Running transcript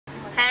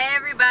Hey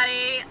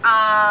everybody,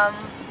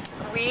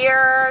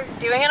 we're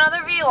doing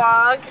another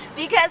vlog.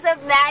 Because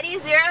of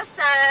Maddie's 0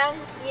 son,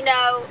 you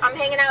know, I'm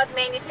hanging out with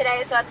Mandy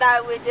today, so I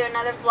thought we'd do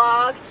another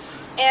vlog.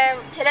 And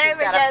today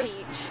we're just...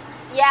 peach.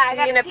 Yeah, I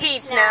got a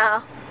peach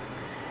now.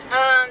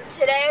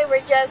 Today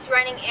we're just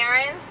running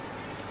errands.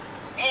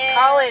 And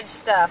College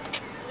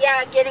stuff.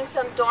 Yeah, getting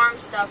some dorm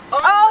stuff.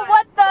 Oh,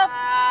 what the...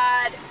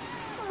 God.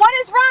 What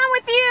is wrong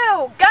with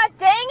you? God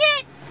dang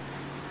it!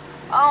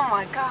 Oh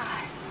my god.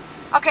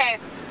 Okay,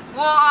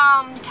 we'll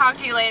talk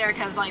to you later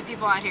because like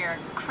people out here are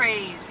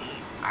crazy.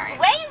 Alright.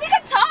 Wait, we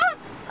can talk.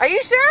 Are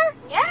you sure?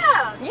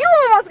 Yeah. You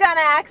almost got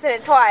in an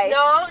accident twice.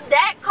 No,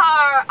 that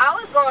car, I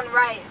was going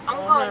right. I'm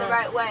going the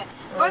right way.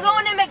 We're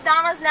going to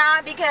McDonald's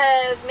now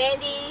because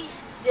Mandy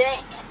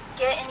didn't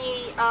get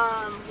any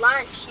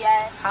lunch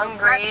yet. Hungry.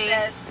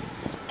 Breakfast.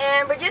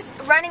 And we're just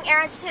running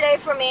errands today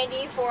for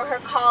Mandy for her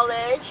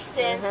college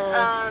since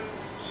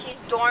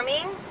she's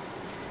dorming.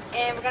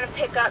 And we're going to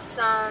pick up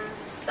some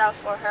stuff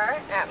for her.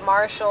 At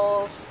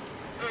Marshall's.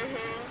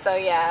 So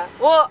yeah.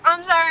 Well,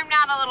 I'm sorry I'm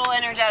not a little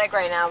energetic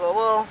right now, but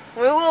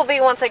we will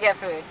be once I get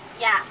food.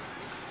 Yeah.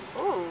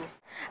 Ooh.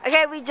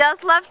 Okay, we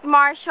just left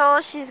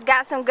Marshall. She's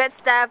got some good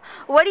stuff.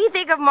 What do you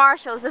think of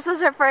Marshall's? This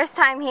was her first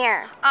time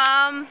here.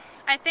 I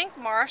think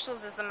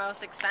Marshall's is the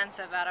most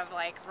expensive out of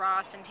like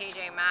Ross and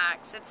TJ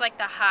Maxx. It's like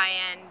the high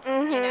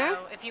end, you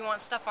know, if you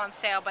want stuff on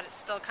sale, but it's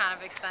still kind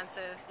of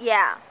expensive.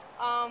 Yeah.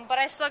 But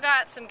I still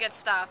got some good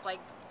stuff, like,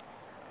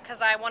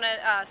 because I wanted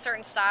a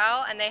certain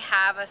style, and they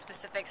have a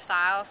specific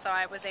style, so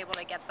I was able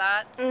to get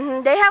that.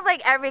 They have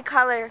like every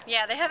color.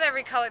 Yeah, they have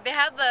every color. They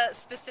have the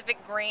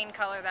specific green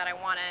color that I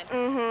wanted,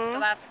 so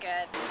that's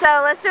good.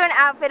 So let's do an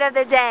outfit of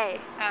the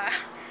day.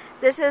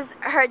 This is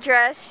her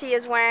dress she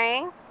is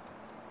wearing.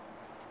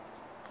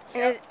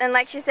 And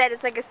like she said,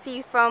 it's like a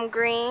seafoam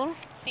green.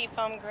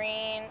 Seafoam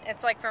green.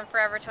 It's like from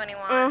Forever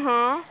 21.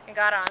 I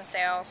got it on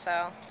sale,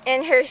 so.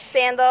 And her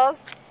sandals.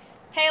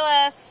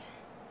 Payless.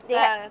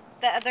 Yeah.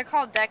 They're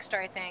called Dexter,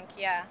 I think.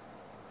 Yeah.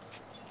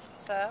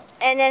 So.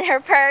 And then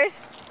her purse.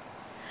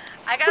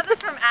 I got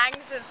this from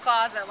Agnes's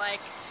closet, like,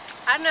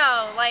 I don't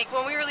know, like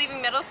when we were leaving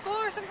middle school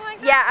or something like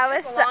that. Yeah, I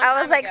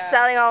was like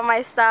selling all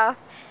my stuff.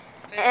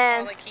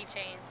 And all the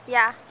keychains.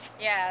 Yeah.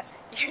 Yes.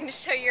 You're gonna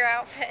show your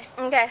outfit.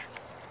 Okay.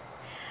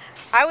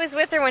 I was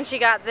with her when she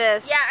got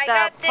this. Yeah, I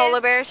got this polar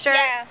bear shirt.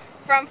 Yeah,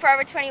 from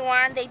Forever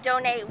 21. They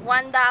donate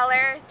 $1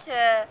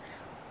 to,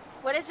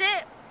 what is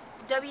it?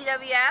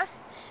 WWF.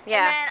 Yeah.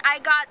 And then I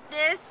got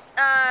this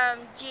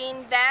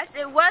jean vest.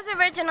 It was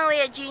originally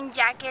a jean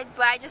jacket,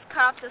 but I just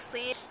cut off the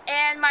sleeve.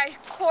 And my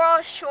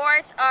coral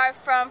shorts are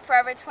from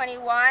Forever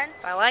 21.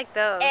 I like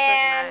those. And those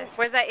are nice.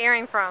 Where's that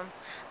earring from?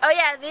 Oh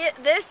yeah,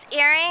 this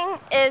earring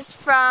is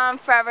from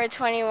Forever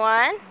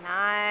 21.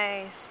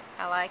 Nice.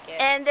 I like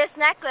it. And this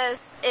necklace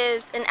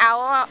is an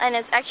owl, and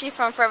it's actually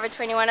from Forever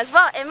 21 as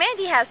well. And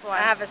Mandy has one.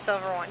 I have a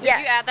silver one. Yeah.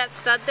 Did you add that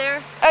stud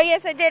there? Oh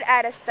yes, I did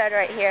add a stud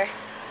right here.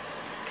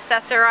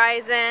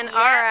 Accessorizing. Yep.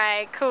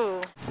 Alright,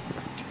 cool.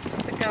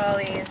 Look at all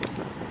these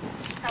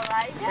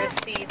Elijah,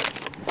 receipts.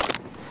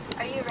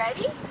 are you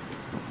ready?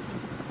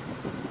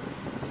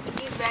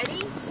 You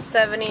ready?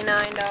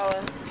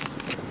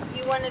 $79.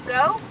 You want to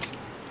go?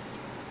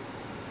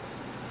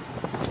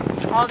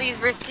 All these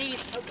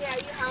receipts. Okay, are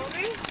you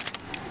hungry?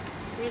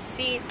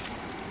 Receipts.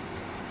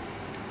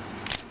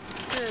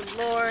 Good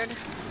Lord.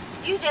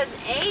 You just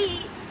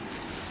ate.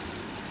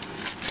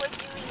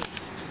 What'd you eat?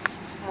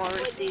 More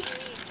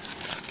receipts.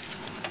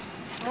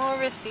 More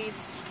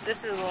receipts.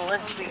 This is the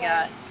list we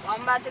got. Well,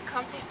 I'm about to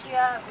come pick you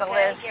up. The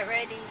Okay, list. Get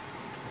ready.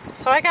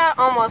 So I got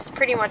almost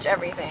pretty much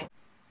everything.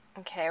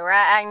 Okay, we're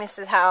at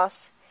Agnes's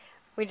house.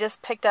 We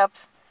just picked up...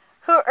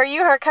 Who are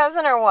you, her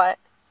cousin or what?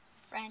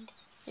 Friend.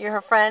 You're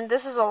her friend?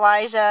 This is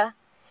Elijah.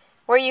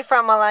 Where are you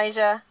from,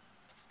 Elijah?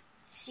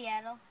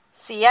 Seattle.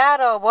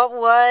 Seattle.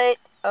 What?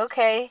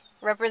 Okay.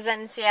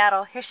 Representing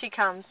Seattle. Here she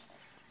comes.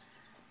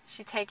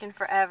 She taking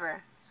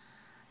forever.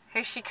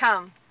 Here she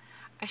come.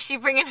 Is she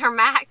bringing her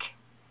Mac?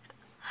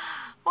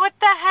 What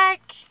the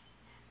heck?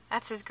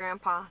 That's his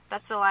grandpa.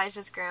 That's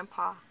Elijah's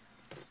grandpa.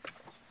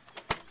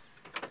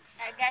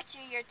 I got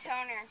you your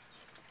toner.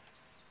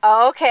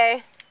 Oh,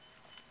 okay.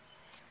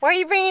 Where are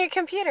you bringing your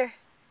computer?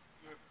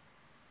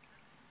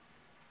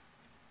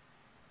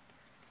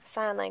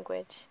 Sign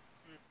language.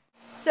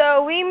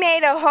 So we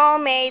made a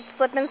homemade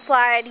slip and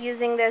slide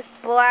using this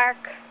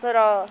black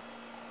little,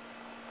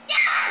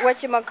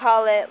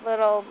 whatchamacallit,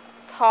 little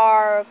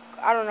tar,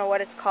 I don't know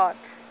what it's called.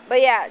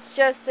 But yeah, it's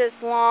just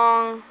this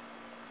long,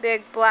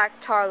 big black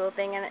tar little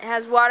thing, and it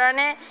has water on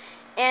it.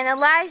 And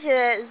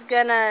Elijah is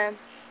gonna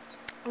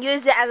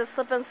use it as a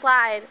slip and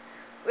slide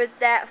with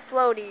that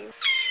floaty.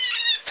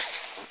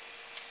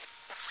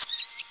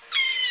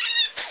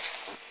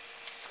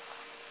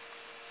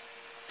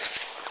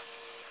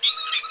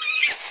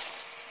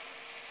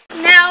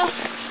 Now,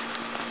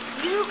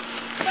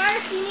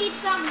 you need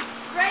something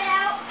spread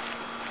out,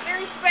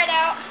 really spread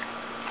out.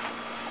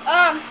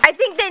 I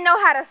think they know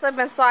how to slip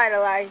and slide,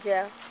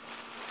 Elijah.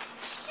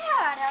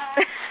 Shut up.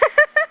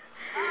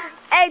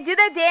 Hey, do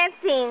the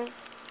dancing.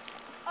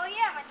 Oh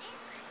yeah, my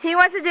dancing. He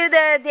wants to do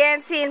the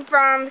dance scene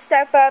from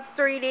Step Up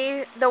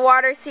 3D, the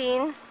water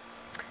scene.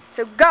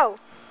 So go.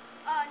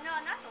 No,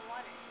 not the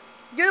water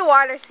scene. Do the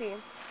water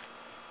scene.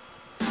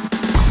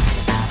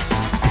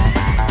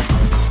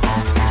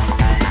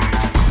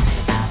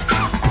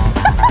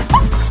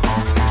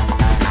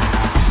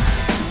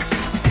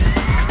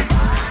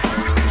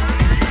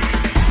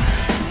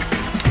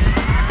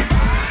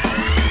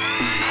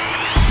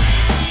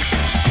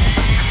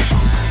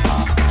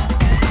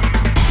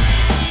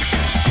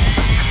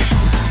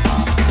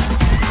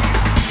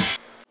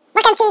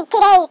 Welcome to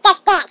today's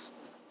Just Dance.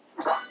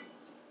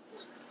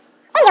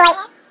 Enjoy.